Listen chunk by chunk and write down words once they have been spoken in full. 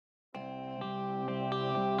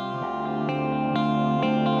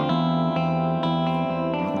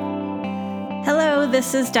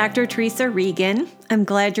this is Dr. Teresa Regan. I'm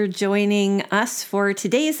glad you're joining us for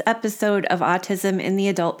today's episode of Autism in the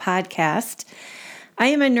Adult podcast. I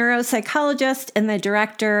am a neuropsychologist and the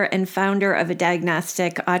director and founder of a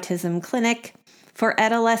diagnostic autism clinic for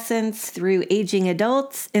adolescents through aging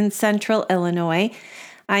adults in Central Illinois.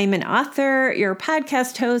 I'm an author, your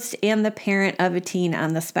podcast host, and the parent of a teen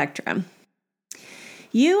on the spectrum.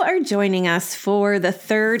 You are joining us for the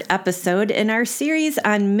third episode in our series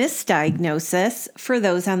on misdiagnosis for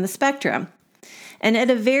those on the spectrum. And at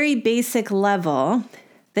a very basic level,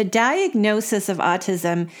 the diagnosis of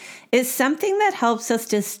autism is something that helps us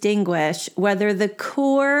distinguish whether the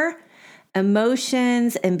core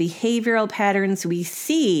emotions and behavioral patterns we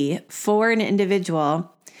see for an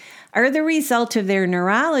individual are the result of their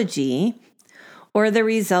neurology or the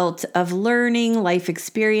result of learning, life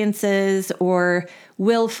experiences, or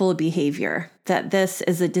willful behavior, that this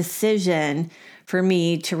is a decision for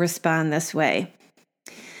me to respond this way.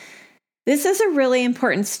 This is a really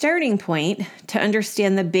important starting point to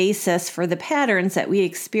understand the basis for the patterns that we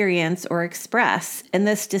experience or express, and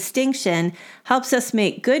this distinction helps us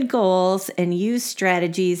make good goals and use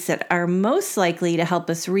strategies that are most likely to help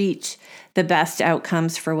us reach the best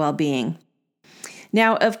outcomes for well-being.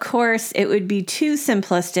 Now, of course, it would be too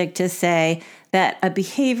simplistic to say that a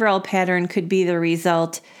behavioral pattern could be the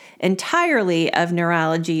result entirely of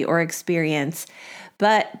neurology or experience.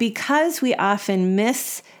 But because we often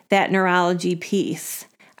miss that neurology piece,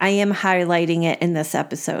 I am highlighting it in this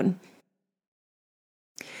episode.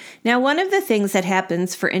 Now, one of the things that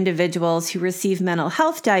happens for individuals who receive mental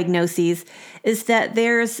health diagnoses is that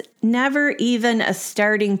there's never even a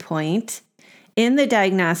starting point in the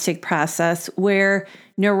diagnostic process where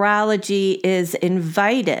neurology is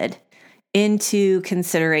invited into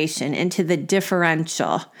consideration, into the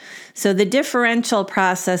differential. So the differential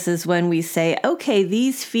process is when we say, okay,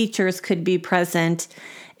 these features could be present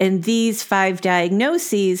in these 5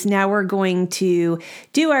 diagnoses. Now we're going to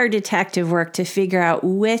do our detective work to figure out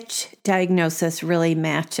which diagnosis really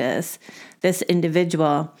matches this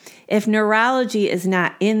individual. If neurology is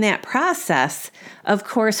not in that process, of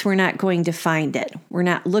course, we're not going to find it. We're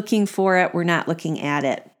not looking for it. We're not looking at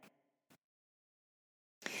it.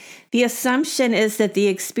 The assumption is that the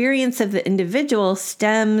experience of the individual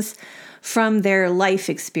stems from their life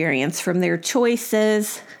experience, from their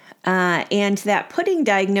choices, and that putting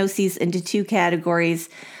diagnoses into 2 categories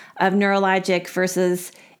of neurologic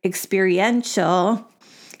versus experiential,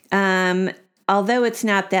 although it's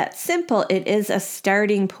not that simple, it is a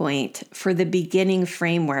starting point for the beginning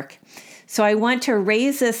framework. So I want to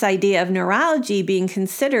raise this idea of neurology being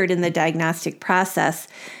considered in the diagnostic process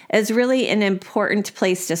as really an important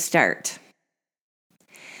place to start.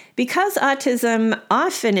 Because autism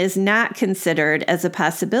often is not considered as a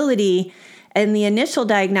possibility in the initial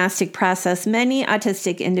diagnostic process, many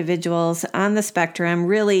autistic individuals on the spectrum,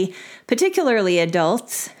 really particularly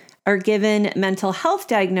adults, are given mental health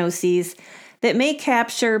diagnoses that may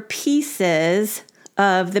capture pieces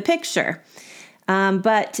of the picture,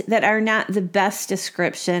 but that are not the best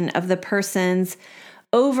description of the person's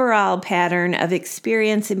overall pattern of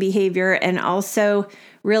experience and behavior, and also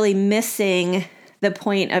really missing the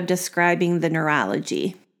point of describing the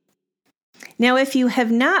neurology. Now, if you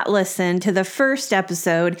have not listened to the first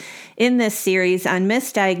episode in this series on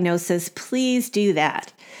misdiagnosis, please do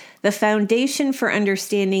that. The foundation for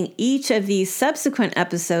understanding each of these subsequent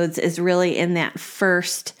episodes is really in that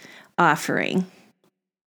first offering.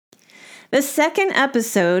 The second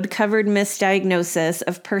episode covered misdiagnosis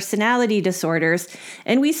of personality disorders,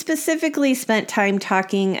 and we specifically spent time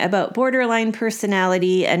talking about borderline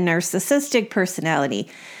personality and narcissistic personality.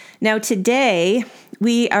 Now, today,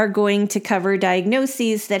 we are going to cover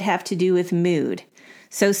diagnoses that have to do with mood,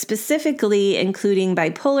 so specifically including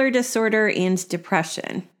bipolar disorder and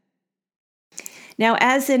depression. Now,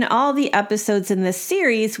 as in all the episodes in this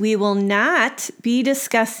series, we will not be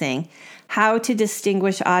discussing how to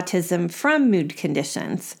distinguish autism from mood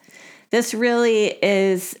conditions. This really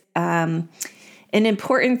is an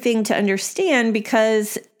important thing to understand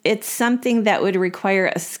because it's something that would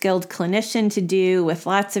require a skilled clinician to do with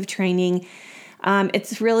lots of training.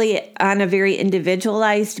 It's really on a very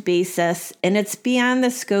individualized basis, and it's beyond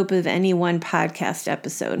the scope of any one podcast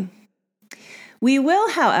episode. We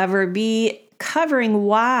will, however, be covering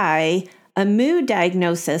why a mood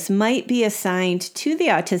diagnosis might be assigned to the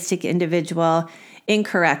autistic individual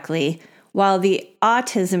incorrectly, while the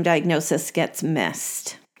autism diagnosis gets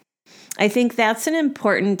missed. I think that's an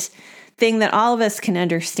important thing that all of us can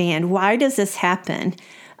understand. Why does this happen?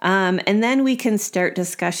 And then we can start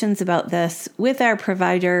discussions about this with our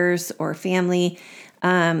providers or family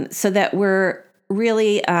so that we're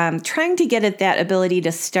really trying to get at that ability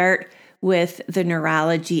to start with the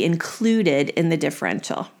neurology included in the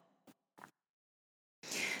differential.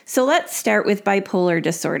 So let's start with bipolar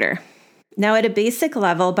disorder. Now, at a basic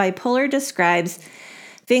level, bipolar describes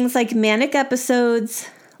things like manic episodes,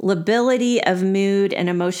 lability of mood and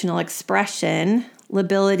emotional expression,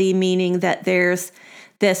 lability meaning that there's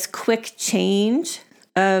this quick change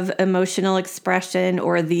of emotional expression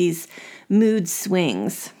or these mood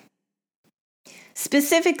swings.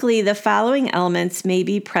 Specifically, the following elements may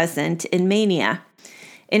be present in mania: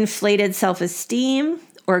 inflated self-esteem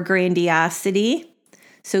or grandiosity,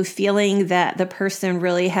 so feeling that the person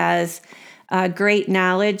really has great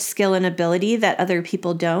knowledge, skill, and ability that other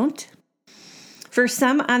people don't. For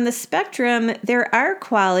some on the spectrum, there are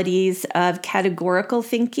qualities of categorical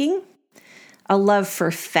thinking, a love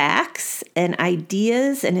for facts and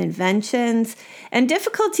ideas and inventions, and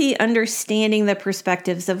difficulty understanding the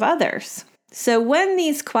perspectives of others. So when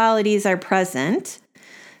these qualities are present,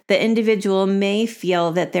 the individual may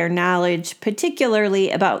feel that their knowledge,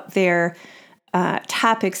 particularly about their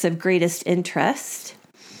topics of greatest interest,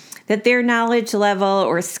 that their knowledge level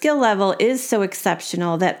or skill level is so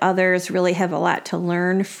exceptional that others really have a lot to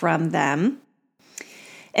learn from them.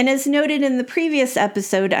 And as noted in the previous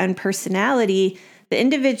episode on personality, the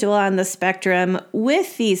individual on the spectrum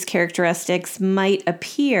with these characteristics might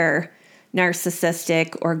appear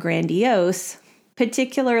narcissistic or grandiose,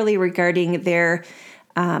 particularly regarding their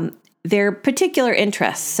particular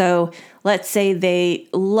interests. So let's say they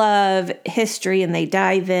love history and they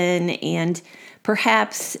dive in, and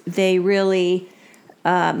perhaps they really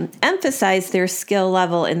emphasize their skill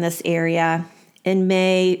level in this area and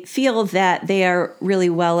may feel that they are really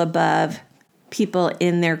well above people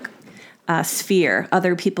in their sphere,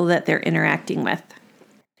 other people that they're interacting with.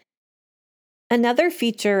 Another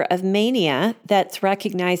feature of mania that's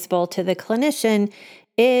recognizable to the clinician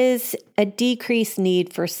is a decreased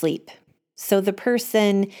need for sleep. So the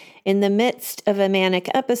person in the midst of a manic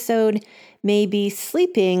episode may be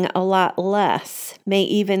sleeping a lot less, may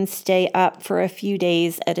even stay up for a few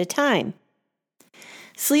days at a time.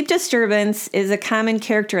 Sleep disturbance is a common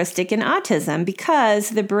characteristic in autism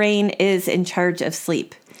because the brain is in charge of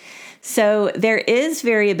sleep. So there is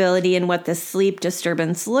variability in what the sleep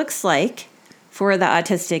disturbance looks like for the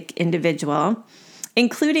autistic individual,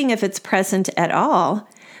 including if it's present at all.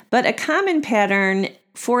 But a common pattern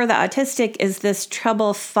for the autistic is this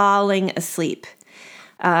trouble falling asleep,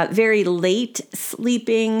 very late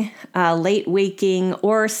sleeping, late waking,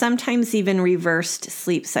 or sometimes even reversed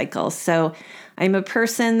sleep cycles. So I'm a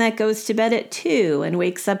person that goes to bed at 2 and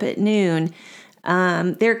wakes up at noon.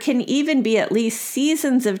 There can even be at least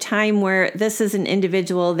seasons of time where this is an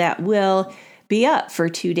individual that will be up for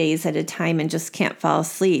 2 days at a time and just can't fall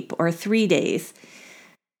asleep, or 3 days.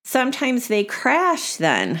 Sometimes they crash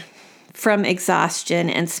then from exhaustion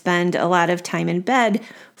and spend a lot of time in bed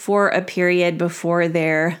for a period before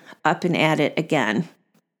they're up and at it again.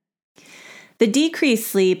 The decreased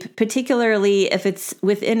sleep, particularly if it's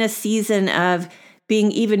within a season of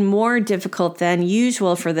being even more difficult than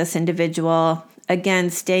usual for this individual, again,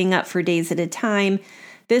 staying up for days at a time,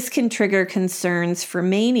 this can trigger concerns for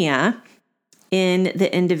mania in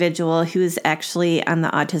the individual who is actually on the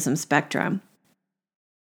autism spectrum.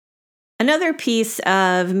 Another piece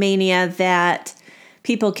of mania that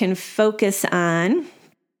people can focus on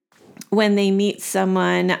when they meet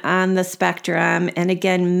someone on the spectrum, and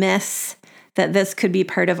again miss that this could be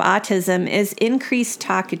part of autism, is increased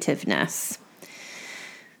talkativeness.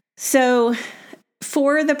 So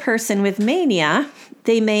for the person with mania,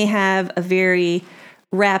 they may have a very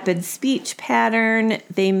rapid speech pattern.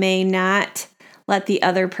 They may not let the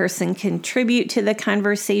other person contribute to the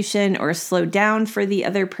conversation or slow down for the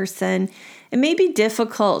other person. It may be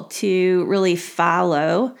difficult to really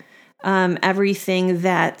follow everything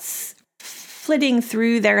that's flitting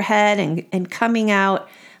through their head and coming out,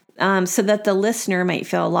 so that the listener might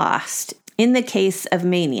feel lost in the case of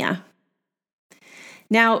mania.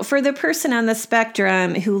 Now, for the person on the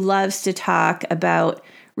spectrum who loves to talk about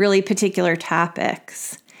really particular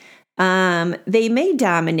topics, they may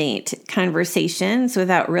dominate conversations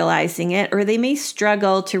without realizing it, or they may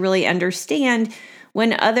struggle to really understand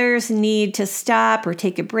when others need to stop or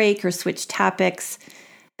take a break or switch topics.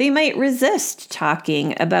 They might resist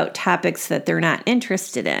talking about topics that they're not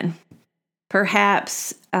interested in.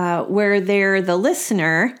 Perhaps where they're the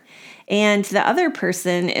listener and the other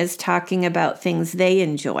person is talking about things they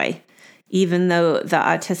enjoy, even though the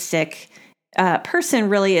autistic person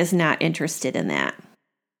really is not interested in that.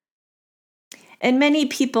 And many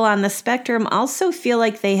people on the spectrum also feel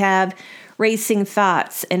like they have racing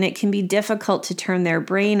thoughts, and it can be difficult to turn their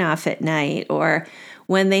brain off at night or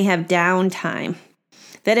when they have downtime.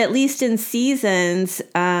 That at least in seasons,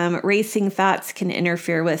 racing thoughts can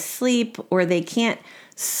interfere with sleep, or they can't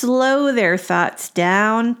slow their thoughts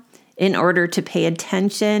down in order to pay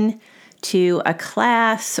attention to a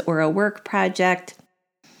class or a work project.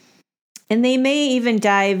 And they may even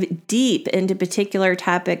dive deep into particular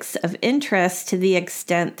topics of interest to the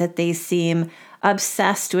extent that they seem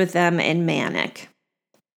obsessed with them and manic.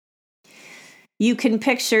 You can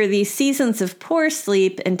picture these seasons of poor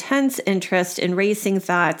sleep, intense interest, and racing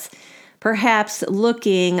thoughts, perhaps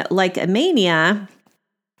looking like a mania,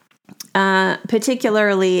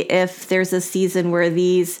 particularly if there's a season where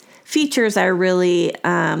these features are really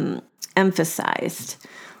emphasized.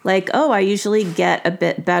 Like, oh, I usually get a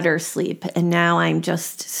bit better sleep, and now I'm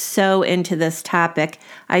just so into this topic,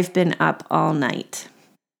 I've been up all night.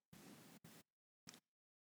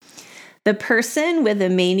 The person with a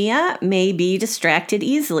mania may be distracted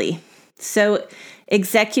easily. So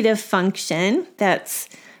executive function, that's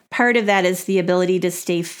part of that is the ability to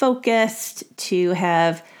stay focused, to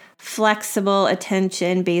have flexible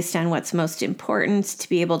attention based on what's most important, to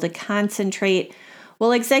be able to concentrate.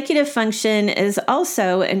 Well, executive function is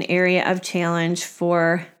also an area of challenge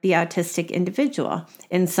for the autistic individual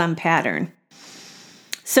in some pattern.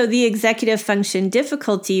 So the executive function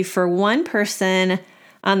difficulty for one person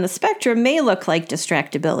on the spectrum may look like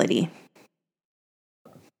distractibility.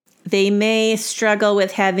 They may struggle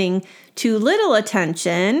with having too little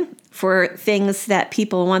attention for things that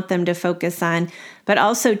people want them to focus on, but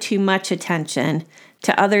also too much attention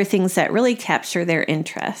to other things that really capture their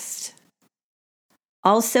interest.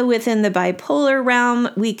 Also within the bipolar realm,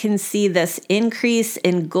 we can see this increase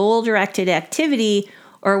in goal-directed activity,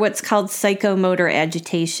 or what's called psychomotor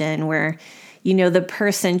agitation, where the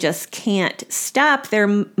person just can't stop. Their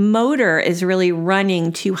motor is really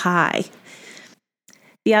running too high.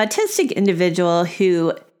 The autistic individual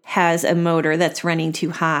who has a motor that's running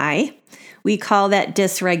too high, we call that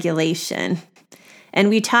dysregulation. And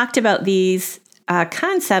we talked about these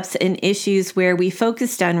concepts and issues where we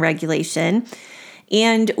focused on regulation.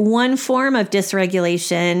 And one form of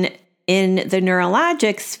dysregulation in the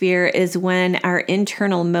neurologic sphere is when our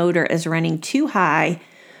internal motor is running too high.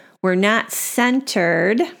 We're not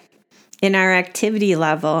centered in our activity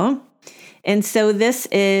level. And so this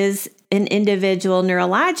is an individual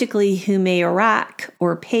neurologically who may rock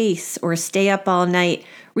or pace or stay up all night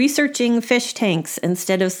researching fish tanks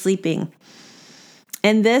instead of sleeping.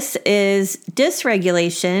 And this is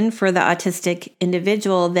dysregulation for the autistic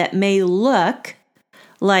individual that may look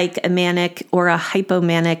like a manic or a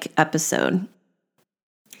hypomanic episode.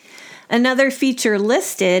 Another feature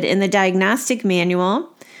listed in the diagnostic manual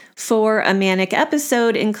for a manic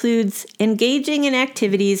episode includes engaging in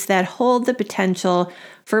activities that hold the potential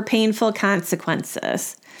for painful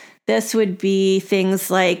consequences. This would be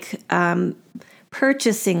things like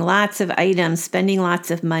purchasing lots of items, spending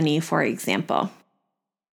lots of money, for example.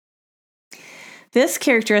 This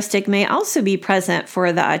characteristic may also be present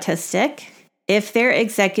for the autistic if their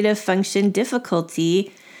executive function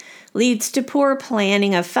difficulty leads to poor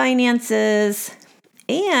planning of finances,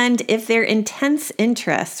 and if their intense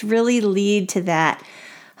interests really lead to that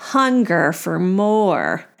hunger for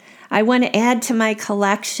more. I want to add to my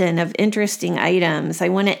collection of interesting items. I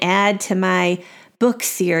want to add to my book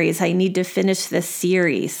series. I need to finish this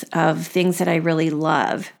series of things that I really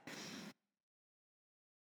love.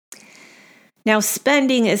 Now,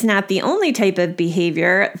 spending is not the only type of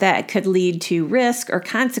behavior that could lead to risk or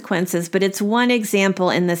consequences, but it's one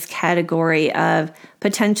example in this category of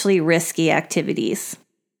potentially risky activities.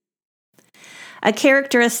 A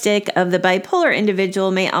characteristic of the bipolar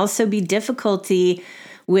individual may also be difficulty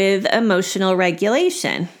with emotional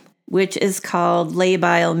regulation, which is called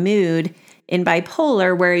labile mood in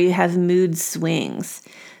bipolar, where you have mood swings.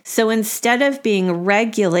 So instead of being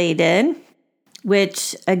regulated,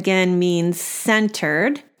 which again means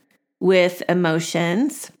centered with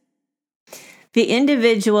emotions, the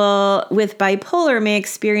individual with bipolar may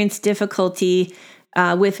experience difficulty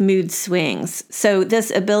with mood swings. So this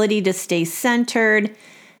ability to stay centered,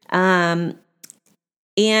 and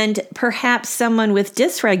perhaps someone with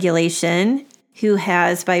dysregulation who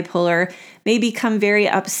has bipolar may become very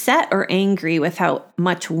upset or angry without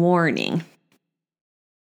much warning.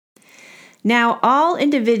 Now, all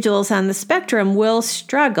individuals on the spectrum will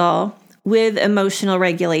struggle with emotional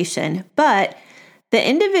regulation, but the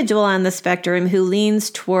individual on the spectrum who leans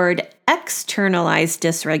toward externalized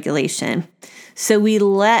dysregulation, so we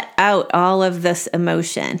let out all of this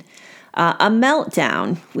emotion, A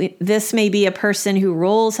meltdown. This may be a person who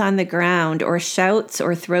rolls on the ground or shouts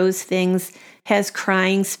or throws things, has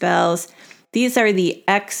crying spells. These are the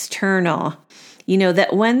external,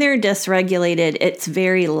 that when they're dysregulated, it's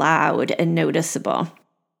very loud and noticeable.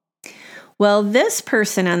 Well, this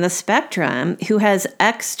person on the spectrum who has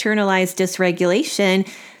externalized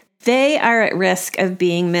dysregulation, they are at risk of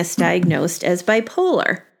being misdiagnosed as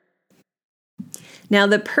bipolar. Now,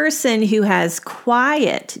 the person who has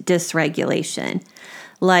quiet dysregulation,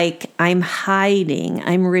 like I'm hiding,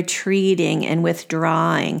 I'm retreating and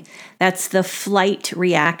withdrawing, that's the flight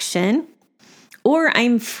reaction, or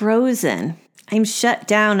I'm frozen, I'm shut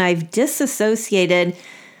down, I've disassociated,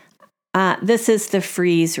 this is the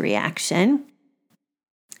freeze reaction.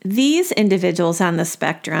 These individuals on the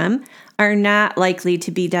spectrum are not likely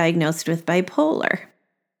to be diagnosed with bipolar.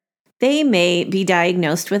 They may be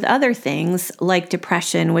diagnosed with other things like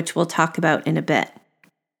depression, which we'll talk about in a bit.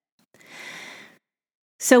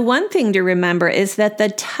 So one thing to remember is that the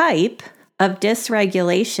type of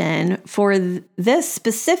dysregulation for this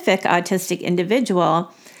specific autistic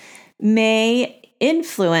individual may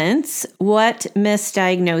influence what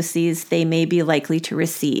misdiagnoses they may be likely to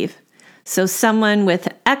receive. So someone with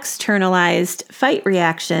externalized fight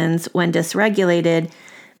reactions when dysregulated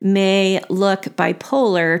may look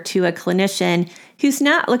bipolar to a clinician who's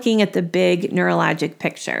not looking at the big neurologic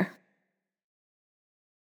picture.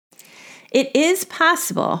 It is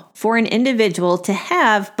possible for an individual to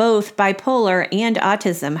have both bipolar and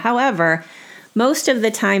autism. However, most of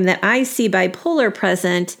the time that I see bipolar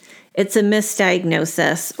present, it's a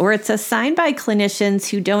misdiagnosis, or it's a sign by clinicians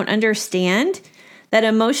who don't understand that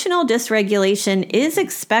emotional dysregulation is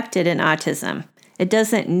expected in autism. It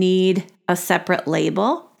doesn't need a separate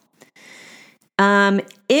label.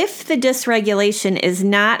 If the dysregulation is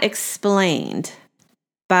not explained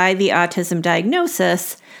by the autism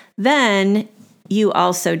diagnosis, then you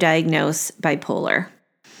also diagnose bipolar.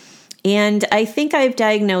 And I think I've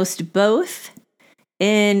diagnosed both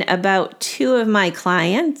in about 2 of my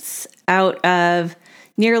clients out of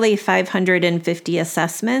nearly 550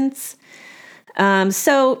 assessments.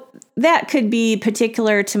 So that could be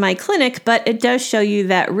particular to my clinic, but it does show you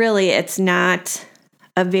that really it's not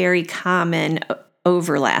a very common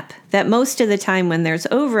overlap. That most of the time when there's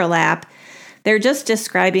overlap, they're just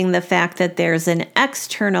describing the fact that there's an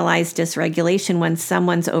externalized dysregulation when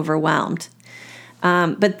someone's overwhelmed.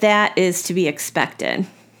 But that is to be expected.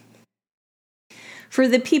 For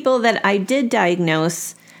the people that I did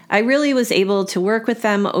diagnose, I really was able to work with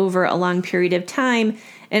them over a long period of time,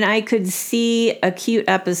 and I could see acute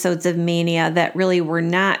episodes of mania that really were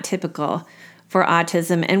not typical for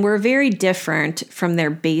autism and were very different from their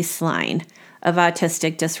baseline of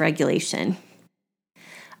autistic dysregulation.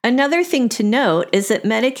 Another thing to note is that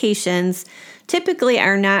medications typically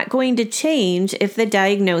are not going to change if the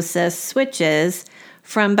diagnosis switches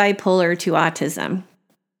from bipolar to autism.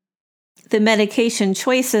 The medication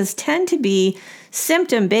choices tend to be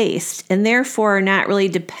symptom-based and therefore are not really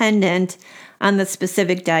dependent on the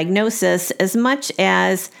specific diagnosis as much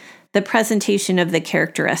as the presentation of the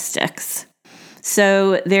characteristics.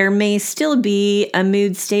 So there may still be a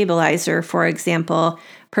mood stabilizer, for example,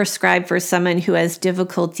 prescribed for someone who has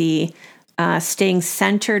difficulty staying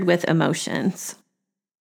centered with emotions.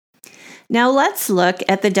 Now let's look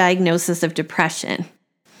at the diagnosis of depression.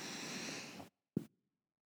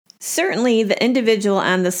 Certainly, the individual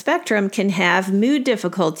on the spectrum can have mood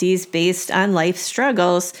difficulties based on life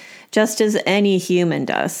struggles, just as any human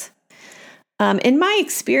does. In my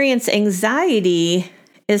experience, anxiety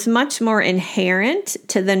is much more inherent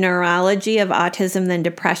to the neurology of autism than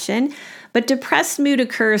depression, but depressed mood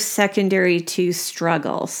occurs secondary to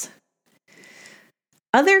struggles.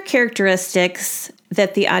 Other characteristics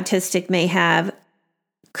that the autistic may have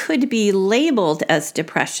could be labeled as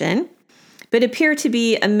depression, but appear to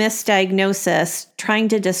be a misdiagnosis trying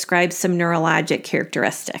to describe some neurologic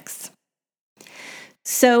characteristics.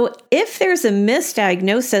 So if there's a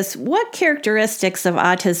misdiagnosis, what characteristics of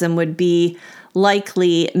autism would be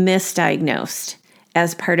likely misdiagnosed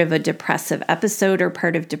as part of a depressive episode or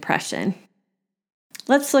part of depression?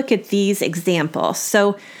 Let's look at these examples.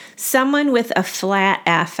 So someone with a flat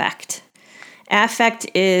affect. Affect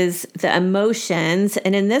is the emotions,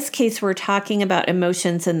 and in this case, we're talking about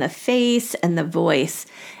emotions in the face and the voice.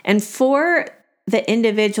 And for the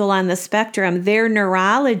individual on the spectrum, their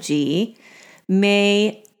neurology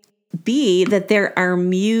may be that there are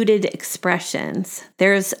muted expressions.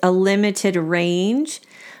 There's a limited range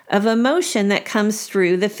of emotion that comes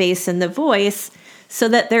through the face and the voice, so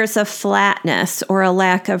that there's a flatness or a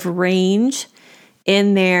lack of range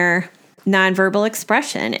in their nonverbal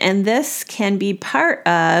expression. And this can be part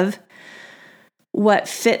of what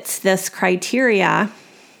fits this criteria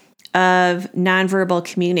of nonverbal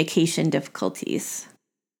communication difficulties.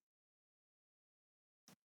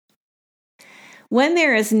 When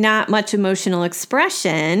there is not much emotional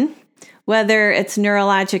expression, whether it's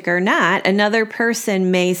neurologic or not, another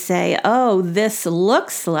person may say, oh, this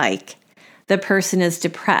looks like the person is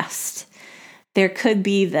depressed. There could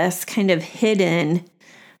be this kind of hidden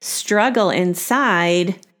struggle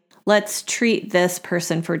inside. Let's treat this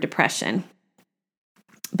person for depression.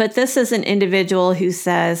 But this is an individual who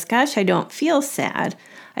says, gosh, I don't feel sad.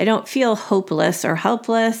 I don't feel hopeless or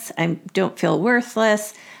helpless. I don't feel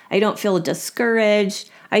worthless. I don't feel discouraged.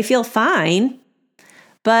 I feel fine.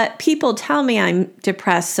 But people tell me I'm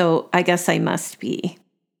depressed, so I guess I must be.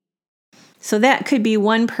 So that could be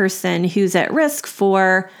one person who's at risk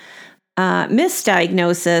for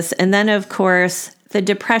misdiagnosis. And then, of course, the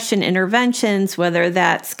depression interventions, whether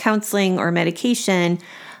that's counseling or medication,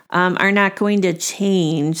 are not going to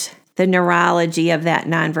change the neurology of that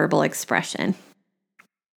nonverbal expression.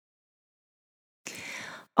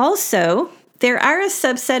 Also, there are a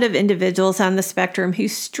subset of individuals on the spectrum who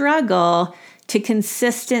struggle to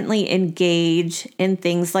consistently engage in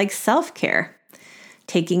things like self-care,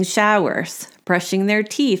 taking showers, brushing their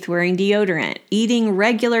teeth, wearing deodorant, eating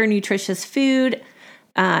regular nutritious food,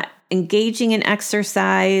 engaging in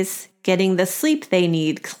exercise, getting the sleep they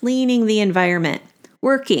need, cleaning the environment,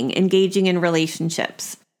 working, engaging in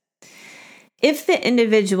relationships. If the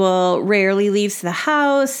individual rarely leaves the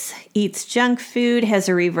house, eats junk food, has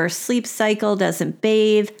a reverse sleep cycle, doesn't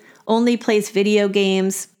bathe, only plays video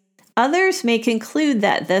games, others may conclude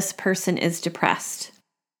that this person is depressed,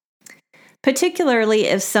 particularly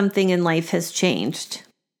if something in life has changed.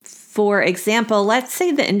 For example, let's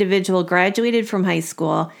say the individual graduated from high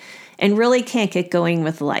school and really can't get going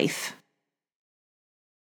with life.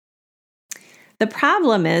 The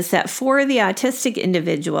problem is that for the autistic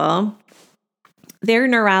individual, their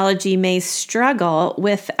neurology may struggle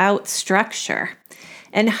without structure.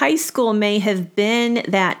 And high school may have been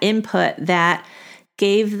that input that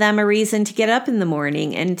gave them a reason to get up in the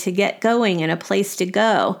morning and to get going and a place to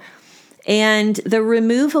go. And the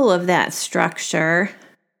removal of that structure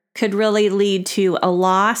could really lead to a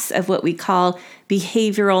loss of what we call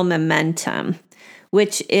behavioral momentum,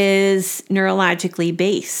 which is neurologically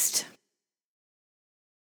based.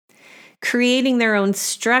 Creating their own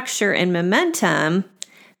structure and momentum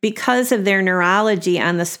because of their neurology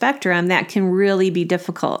on the spectrum, that can really be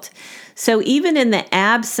difficult. So even in the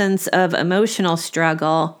absence of emotional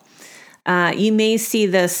struggle, you may see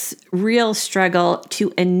this real struggle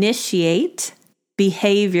to initiate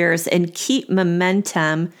behaviors and keep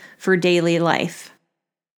momentum for daily life.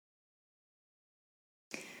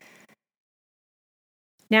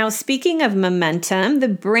 Now, speaking of momentum, the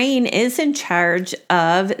brain is in charge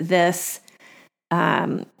of this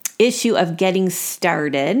issue of getting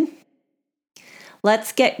started.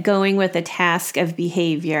 Let's get going with a task of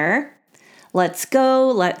behavior. Let's go,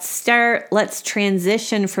 let's start, let's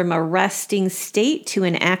transition from a resting state to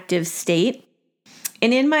an active state.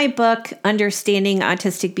 And in my book, Understanding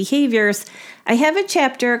Autistic Behaviors, I have a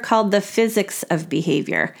chapter called The Physics of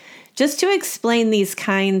Behavior, just to explain these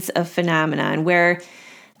kinds of phenomenon where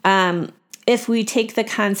if we take the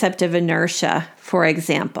concept of inertia, for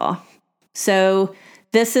example. So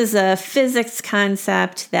this is a physics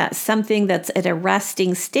concept that something that's at a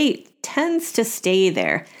resting state tends to stay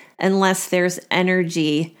there unless there's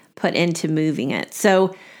energy put into moving it.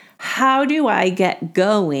 So how do I get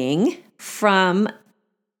going from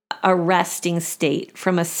a resting state,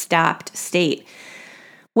 from a stopped state?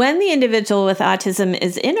 When the individual with autism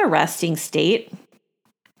is in a resting state,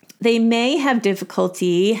 they may have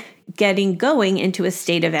difficulty getting going into a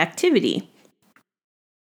state of activity.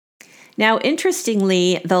 Now,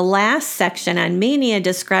 interestingly, the last section on mania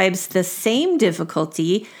describes the same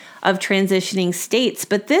difficulty of transitioning states,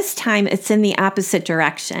 but this time it's in the opposite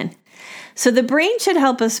direction. So the brain should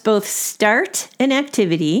help us both start an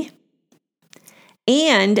activity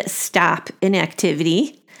and stop an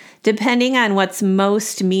activity, depending on what's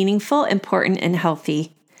most meaningful, important, and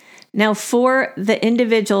healthy. Now, for the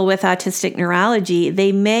individual with autistic neurology,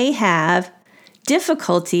 they may have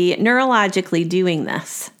difficulty neurologically doing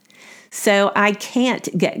this. So I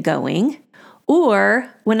can't get going, or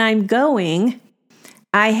when I'm going,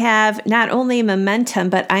 I have not only momentum,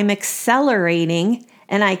 but I'm accelerating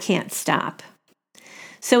and I can't stop.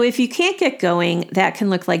 So if you can't get going, that can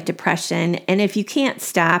look like depression. And if you can't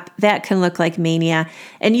stop, that can look like mania.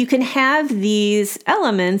 And you can have these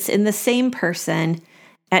elements in the same person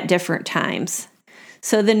at different times.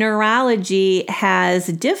 So the neurology has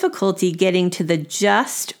difficulty getting to the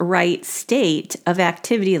just right state of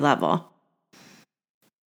activity level.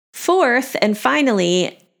 Fourth, and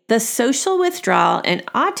finally, the social withdrawal in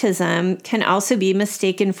autism can also be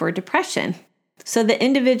mistaken for depression. So the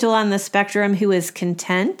individual on the spectrum who is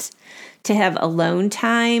content to have alone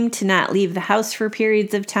time, to not leave the house for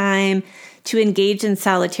periods of time, to engage in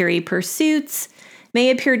solitary pursuits,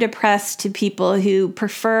 may appear depressed to people who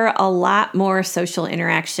prefer a lot more social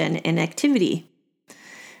interaction and activity.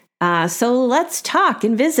 So let's talk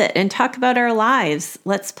and visit and talk about our lives.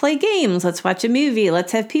 Let's play games. Let's watch a movie.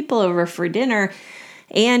 Let's have people over for dinner.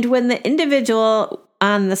 And when the individual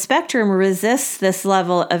on the spectrum resists this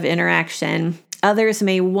level of interaction, others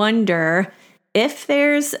may wonder if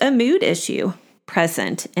there's a mood issue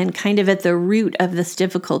present and kind of at the root of this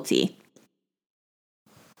difficulty.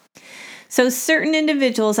 So certain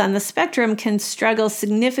individuals on the spectrum can struggle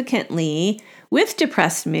significantly with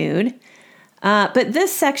depressed mood, but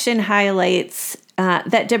this section highlights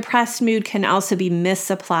that depressed mood can also be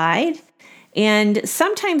misapplied and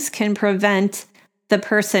sometimes can prevent the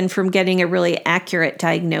person from getting a really accurate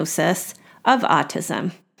diagnosis of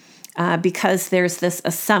autism because there's this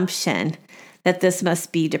assumption that this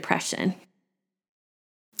must be depression.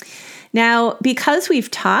 Now, because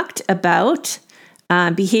we've talked about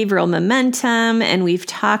behavioral momentum and we've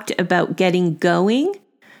talked about getting going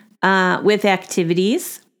with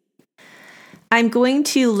activities, I'm going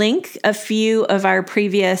to link a few of our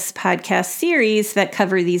previous podcast series that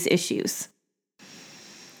cover these issues.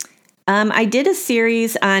 I did a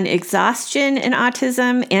series on exhaustion in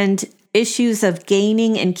autism and issues of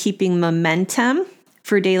gaining and keeping momentum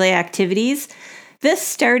for daily activities. This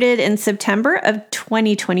started in September of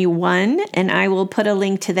 2021, and I will put a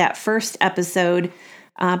link to that first episode,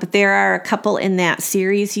 but there are a couple in that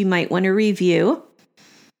series you might want to review.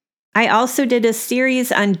 I also did a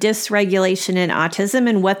series on dysregulation in autism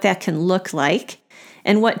and what that can look like,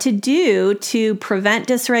 and what to do to prevent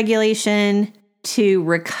dysregulation, to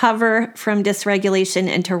recover from dysregulation,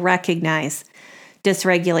 and to recognize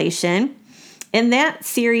dysregulation. And that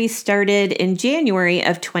series started in January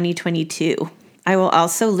of 2022. I will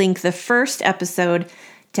also link the first episode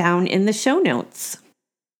down in the show notes.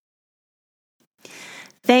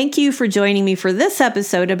 Thank you for joining me for this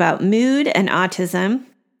episode about mood and autism.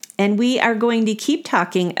 And we are going to keep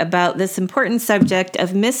talking about this important subject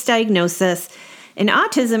of misdiagnosis in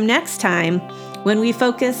autism next time when we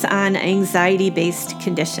focus on anxiety-based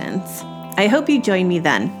conditions. I hope you join me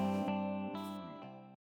then.